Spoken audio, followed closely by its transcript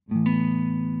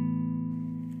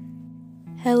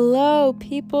Hello,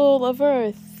 people of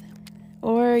Earth.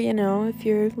 Or, if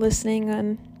you're listening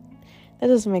on... That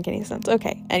doesn't make any sense.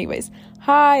 Okay, anyways.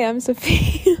 Hi, I'm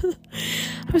Sophia.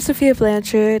 I'm Sophia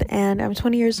Blanchard, and I'm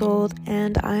 20 years old,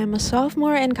 and I'm a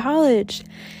sophomore in college.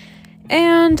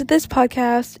 And this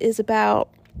podcast is about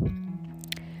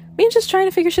me just trying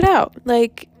to figure shit out.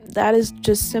 That is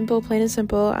just simple, plain and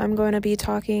simple. I'm going to be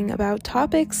talking about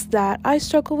topics that I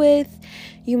struggle with,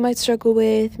 you might struggle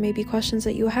with, maybe questions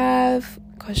that you have,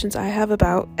 questions I have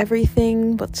about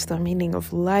everything. What's the meaning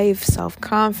of life,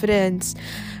 self-confidence,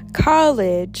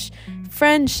 college,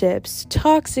 friendships,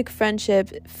 toxic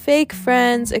friendship, fake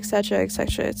friends, etc.,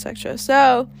 etc., etc.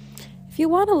 So, if you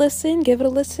want to listen, give it a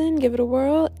listen, give it a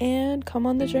whirl, and come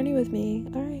on the journey with me.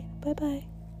 All right,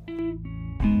 bye-bye.